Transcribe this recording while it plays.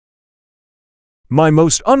My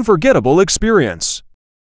most unforgettable experience.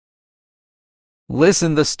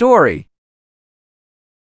 Listen the story.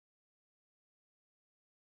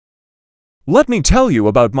 Let me tell you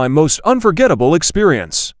about my most unforgettable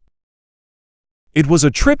experience. It was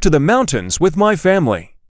a trip to the mountains with my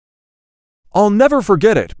family. I'll never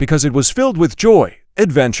forget it because it was filled with joy,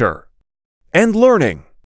 adventure, and learning.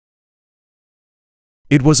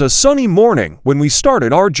 It was a sunny morning when we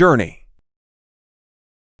started our journey.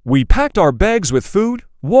 We packed our bags with food,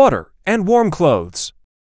 water, and warm clothes.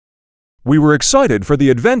 We were excited for the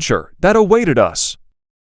adventure that awaited us.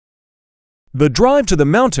 The drive to the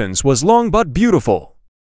mountains was long but beautiful.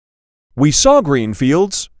 We saw green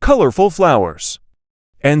fields, colorful flowers,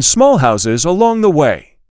 and small houses along the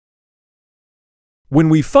way. When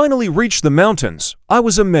we finally reached the mountains, I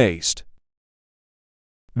was amazed.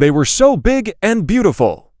 They were so big and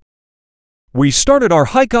beautiful. We started our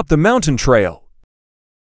hike up the mountain trail.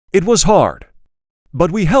 It was hard,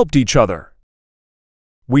 but we helped each other.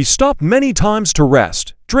 We stopped many times to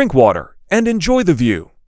rest, drink water, and enjoy the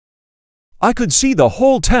view. I could see the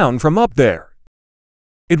whole town from up there.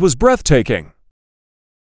 It was breathtaking.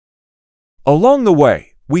 Along the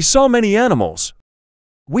way, we saw many animals.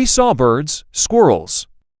 We saw birds, squirrels,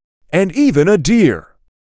 and even a deer.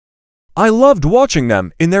 I loved watching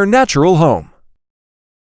them in their natural home.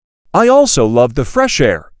 I also loved the fresh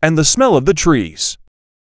air and the smell of the trees.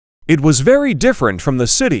 It was very different from the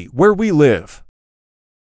city where we live.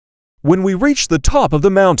 When we reached the top of the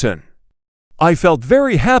mountain, I felt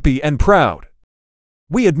very happy and proud.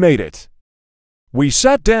 We had made it. We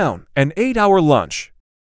sat down and ate our lunch.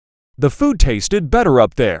 The food tasted better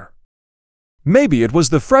up there. Maybe it was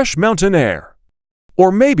the fresh mountain air. Or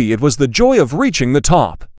maybe it was the joy of reaching the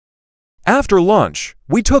top. After lunch,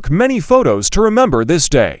 we took many photos to remember this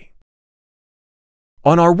day.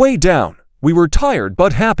 On our way down, we were tired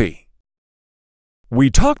but happy. We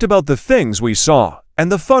talked about the things we saw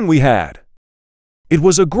and the fun we had. It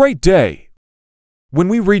was a great day. When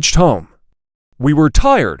we reached home, we were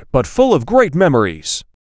tired but full of great memories.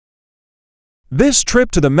 This trip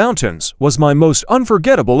to the mountains was my most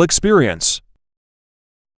unforgettable experience.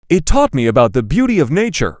 It taught me about the beauty of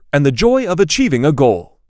nature and the joy of achieving a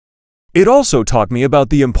goal. It also taught me about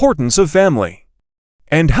the importance of family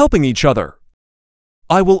and helping each other.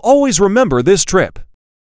 I will always remember this trip.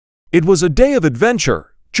 It was a day of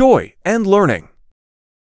adventure, joy, and learning.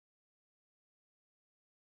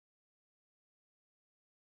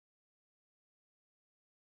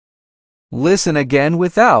 Listen again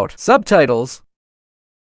without subtitles.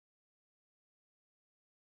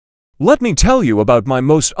 Let me tell you about my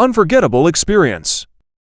most unforgettable experience.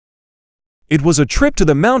 It was a trip to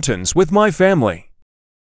the mountains with my family.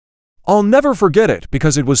 I'll never forget it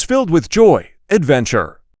because it was filled with joy,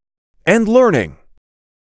 adventure, and learning.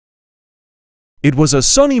 It was a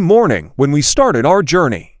sunny morning when we started our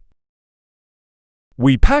journey.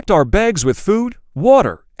 We packed our bags with food,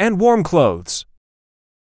 water, and warm clothes.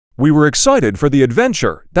 We were excited for the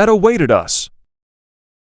adventure that awaited us.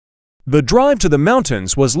 The drive to the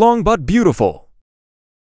mountains was long but beautiful.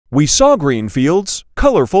 We saw green fields,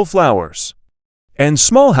 colorful flowers, and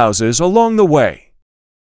small houses along the way.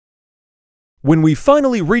 When we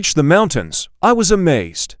finally reached the mountains, I was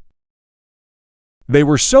amazed. They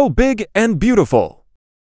were so big and beautiful.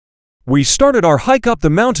 We started our hike up the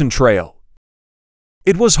mountain trail.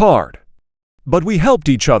 It was hard, but we helped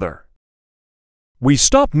each other. We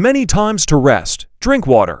stopped many times to rest, drink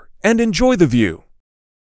water, and enjoy the view.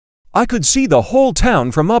 I could see the whole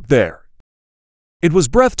town from up there. It was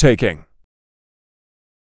breathtaking.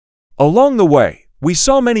 Along the way, we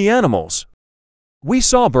saw many animals. We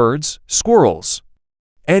saw birds, squirrels,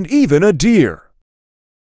 and even a deer.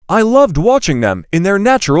 I loved watching them in their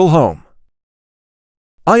natural home.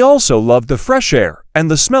 I also loved the fresh air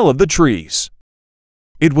and the smell of the trees.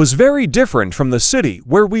 It was very different from the city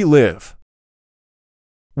where we live.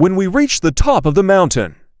 When we reached the top of the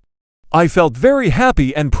mountain, I felt very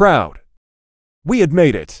happy and proud. We had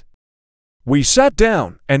made it. We sat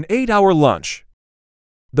down and ate our lunch.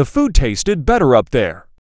 The food tasted better up there.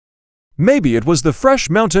 Maybe it was the fresh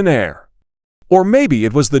mountain air. Or maybe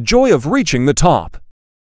it was the joy of reaching the top.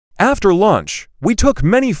 After lunch, we took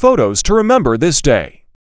many photos to remember this day.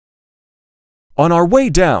 On our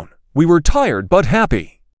way down, we were tired but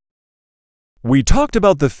happy. We talked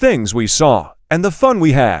about the things we saw and the fun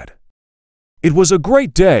we had. It was a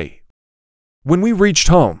great day. When we reached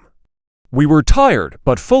home, we were tired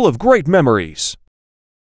but full of great memories.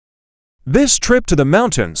 This trip to the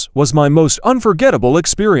mountains was my most unforgettable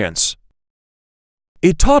experience.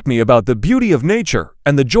 It taught me about the beauty of nature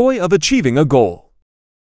and the joy of achieving a goal.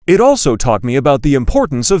 It also taught me about the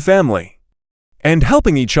importance of family and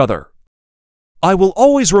helping each other. I will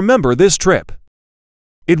always remember this trip.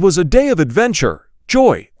 It was a day of adventure,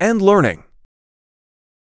 joy, and learning.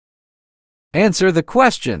 Answer the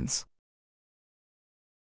questions.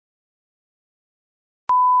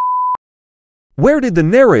 Where did the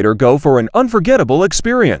narrator go for an unforgettable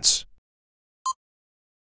experience?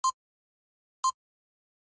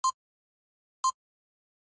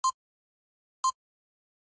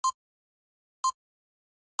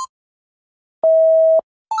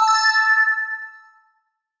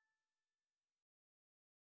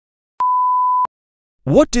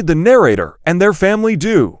 What did the narrator and their family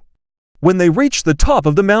do when they reached the top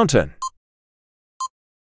of the mountain?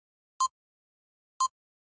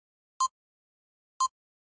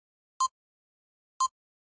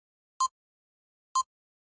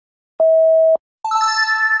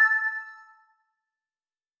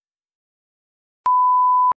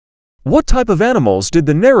 What type of animals did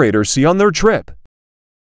the narrator see on their trip?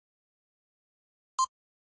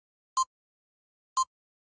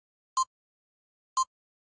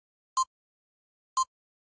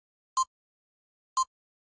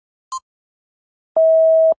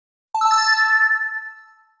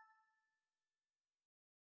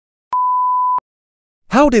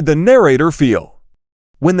 How did the narrator feel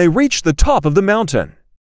when they reached the top of the mountain?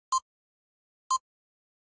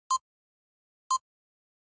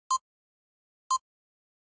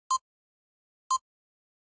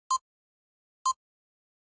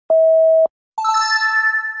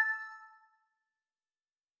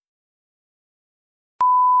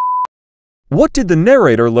 What did the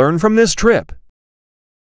narrator learn from this trip?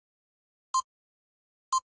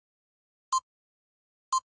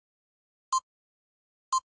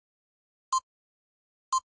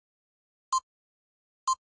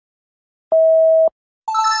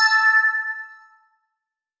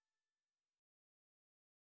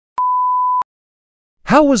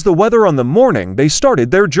 How was the weather on the morning they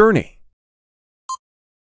started their journey?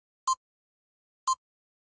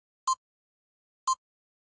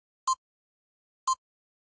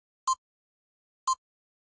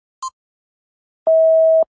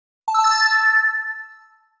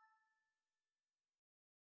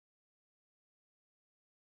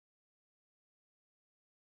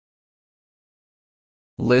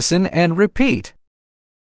 Listen and repeat.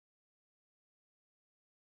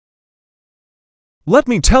 Let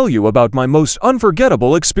me tell you about my most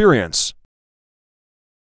unforgettable experience.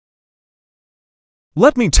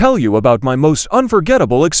 Let me tell you about my most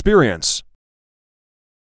unforgettable experience.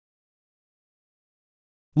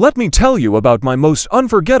 Let me tell you about my most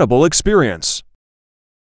unforgettable experience.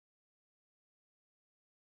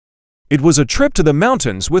 It was a trip to the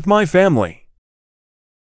mountains with my family.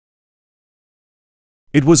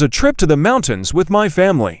 It was a trip to the mountains with my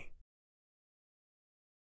family.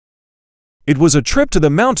 It was a trip to the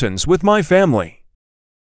mountains with my family.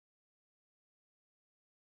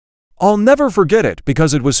 I'll never forget it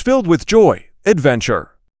because it was filled with joy,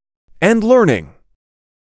 adventure, and learning.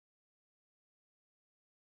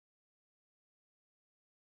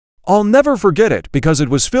 I'll never forget it because it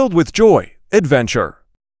was filled with joy, adventure,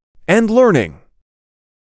 and learning.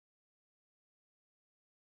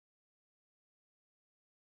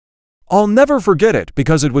 I'll never forget it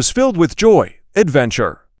because it was filled with joy,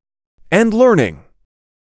 adventure, and learning.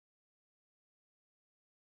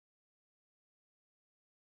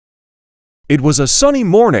 It was a sunny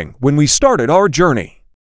morning when we started our journey.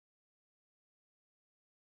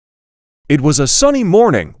 It was a sunny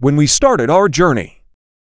morning when we started our journey.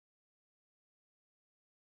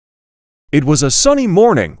 It was a sunny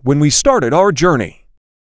morning when we started our journey.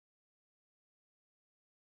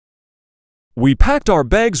 We packed our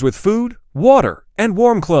bags with food, water, and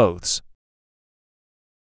warm clothes.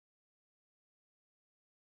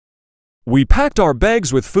 We packed our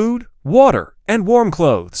bags with food, water, and warm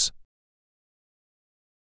clothes.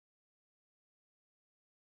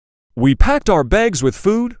 We packed our bags with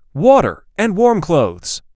food, water, and warm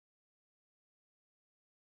clothes.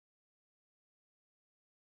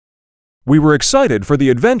 We were excited for the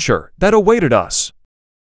adventure that awaited us.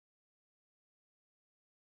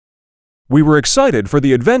 We were excited for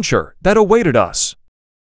the adventure that awaited us.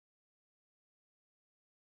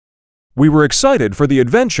 We were excited for the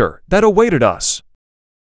adventure that awaited us.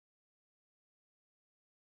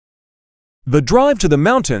 The drive to the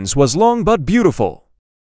mountains was long but beautiful.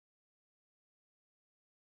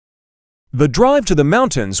 The drive to the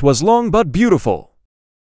mountains was long but beautiful.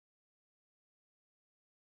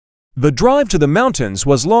 The drive to the mountains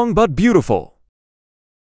was long but beautiful.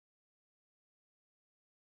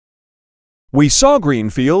 We saw green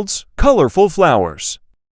fields, colorful flowers,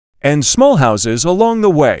 and small houses along the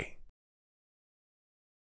way.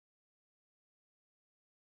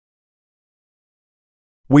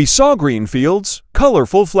 We saw green fields,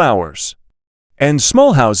 colorful flowers, and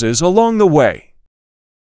small houses along the way.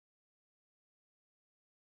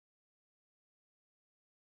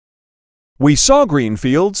 We saw green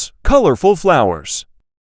fields, colorful flowers,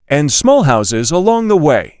 and small houses along the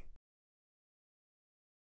way.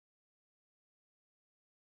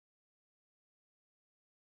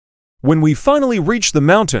 When we finally reached the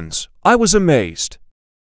mountains, I was amazed.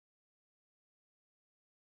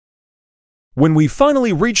 When we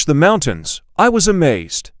finally reached the mountains, I was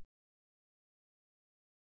amazed.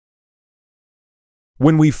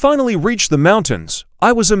 When we finally reached the mountains,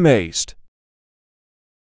 I was amazed.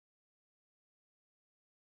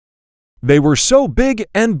 They were so big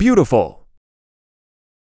and beautiful.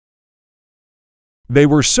 They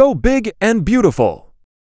were so big and beautiful.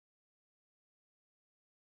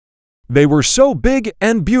 They were so big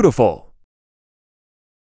and beautiful.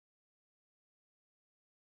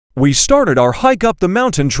 We started our hike up the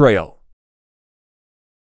mountain trail.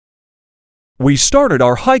 We started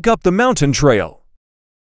our hike up the mountain trail.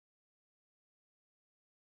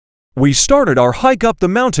 We started our hike up the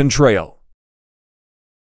mountain trail.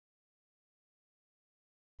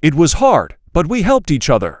 It was hard, but we helped each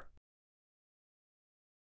other.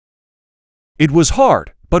 It was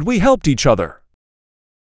hard, but we helped each other.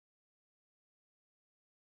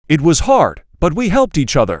 It was hard, but we helped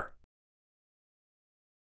each other.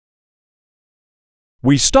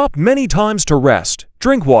 We stopped many times to rest,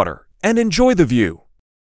 drink water, and enjoy the view.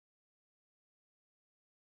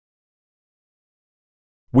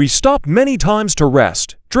 We stopped many times to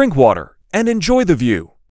rest, drink water, and enjoy the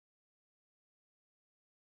view.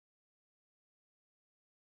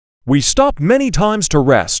 We stopped many times to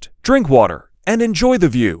rest, drink water, and enjoy the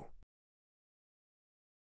view.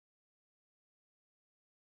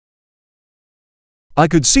 I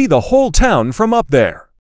could see the whole town from up there.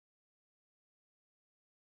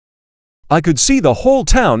 I could see the whole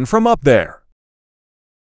town from up there.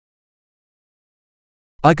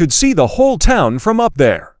 I could see the whole town from up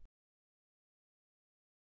there.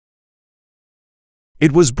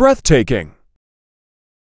 It was breathtaking.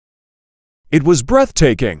 It was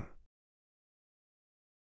breathtaking.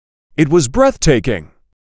 It was breathtaking.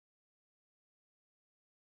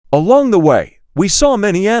 Along the way, we saw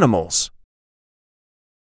many animals.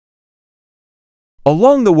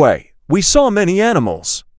 Along the way, we saw many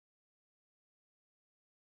animals.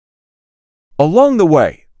 Along the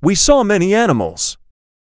way, we saw many animals.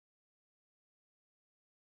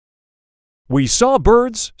 We saw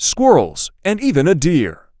birds, squirrels, and even a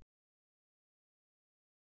deer.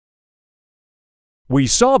 We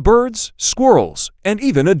saw birds, squirrels, and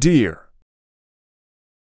even a deer.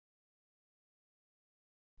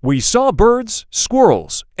 We saw birds,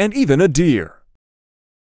 squirrels, and even a deer.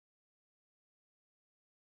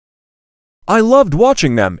 I loved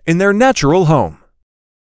watching them in their natural home.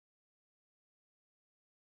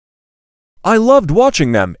 I loved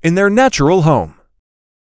watching them in their natural home.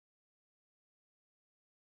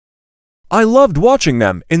 I loved watching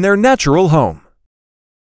them in their natural home.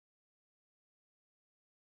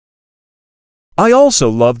 I also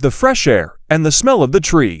loved the fresh air and the smell of the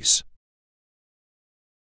trees.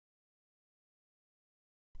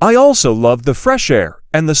 I also loved the fresh air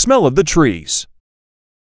and the smell of the trees.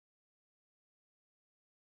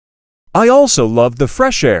 I also loved the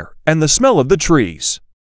fresh air and the smell of the trees.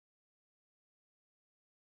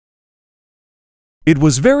 It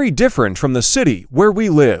was very different from the city where we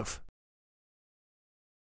live.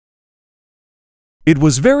 It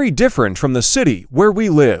was very different from the city where we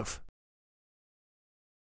live.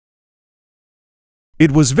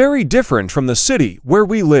 It was very different from the city where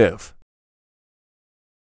we live.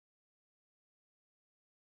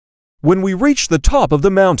 When we reached the top of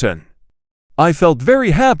the mountain, I felt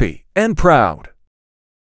very happy and proud.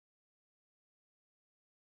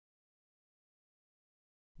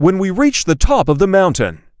 When we reached the top of the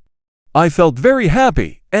mountain, I felt very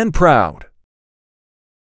happy and proud.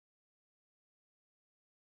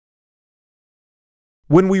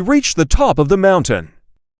 When we reached the top of the mountain,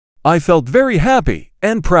 I felt very happy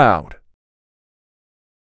and proud.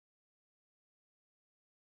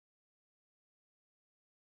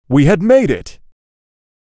 We had made it.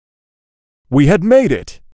 We had made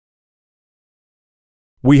it.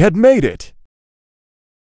 We had made it.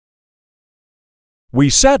 We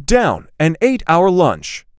sat down and ate our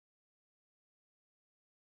lunch.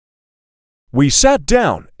 We sat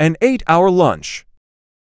down and ate our lunch.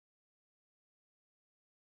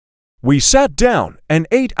 We sat down and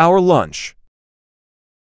ate our lunch.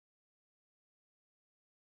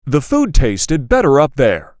 The food tasted better up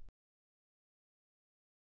there.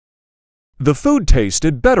 The food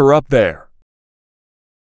tasted better up there.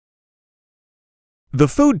 The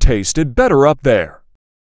food tasted better up there.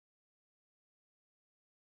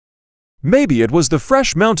 Maybe it was the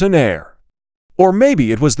fresh mountain air. Or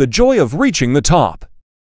maybe it was the joy of reaching the top.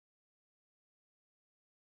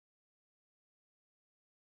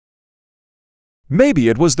 Maybe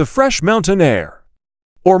it was the fresh mountain air.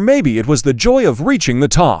 Or maybe it was the joy of reaching the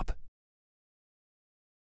top.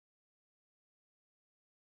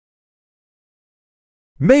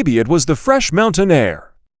 Maybe it was the fresh mountain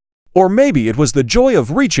air. Or maybe it was the joy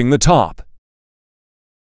of reaching the top.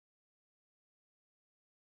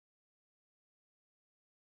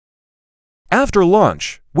 After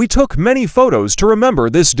lunch, we took many photos to remember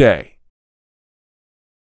this day.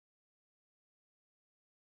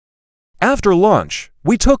 After lunch,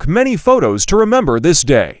 we took many photos to remember this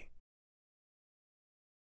day.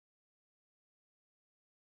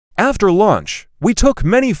 After lunch, we took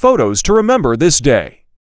many photos to remember this day.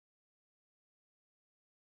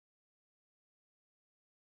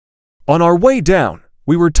 On our way down,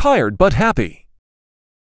 we were tired but happy.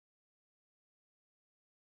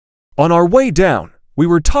 On our way down, we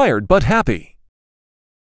were tired but happy.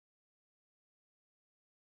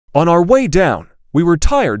 On our way down, we were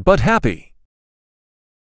tired but happy.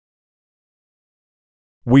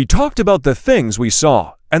 We talked about the things we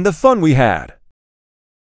saw and the fun we had.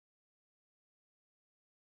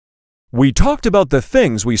 We talked about the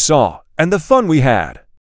things we saw and the fun we had.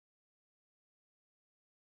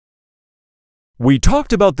 We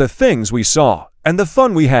talked about the things we saw and the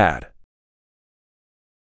fun we had.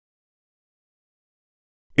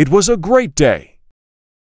 It was a great day.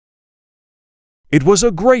 It was a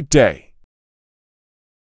great day.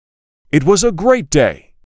 It was a great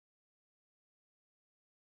day.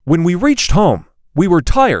 When we reached home, we were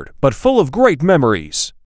tired but full of great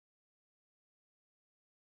memories.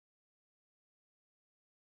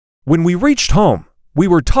 When we reached home, we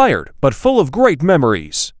were tired but full of great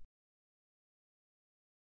memories.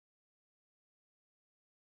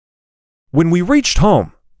 When we reached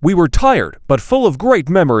home, we were tired but full of great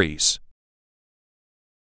memories.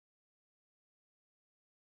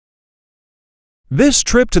 This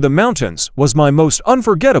trip to the mountains was my most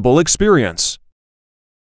unforgettable experience.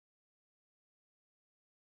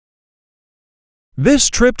 This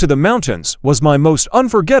trip to the mountains was my most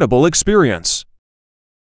unforgettable experience.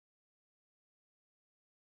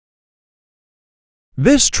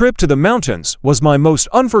 This trip to the mountains was my most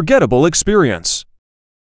unforgettable experience.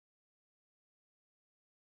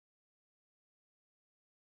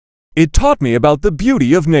 It taught me about the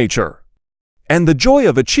beauty of nature and the joy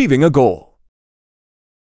of achieving a goal.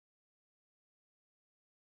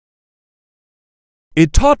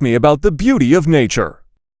 It taught me about the beauty of nature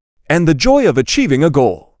and the joy of achieving a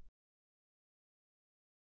goal.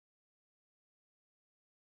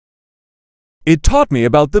 It taught me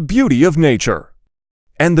about the beauty of nature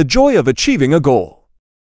and the joy of achieving a goal.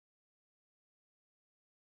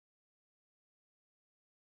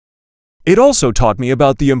 It also taught me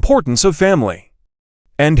about the importance of family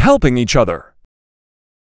and helping each other.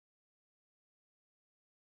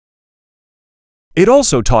 It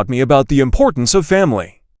also taught me about the importance of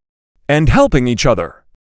family and helping each other.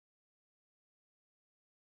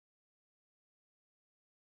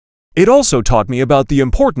 It also taught me about the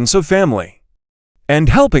importance of family and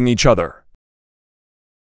helping each other.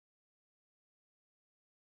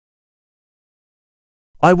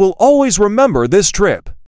 I will always remember this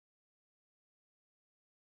trip.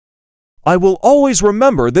 I will always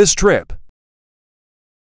remember this trip.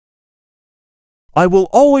 I will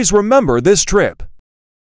always remember this trip.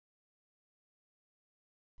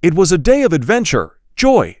 It was a day of adventure,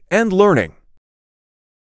 joy, and learning.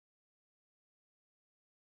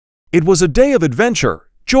 It was a day of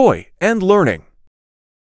adventure, joy, and learning.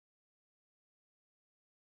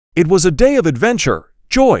 It was a day of adventure,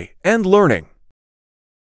 joy, and learning.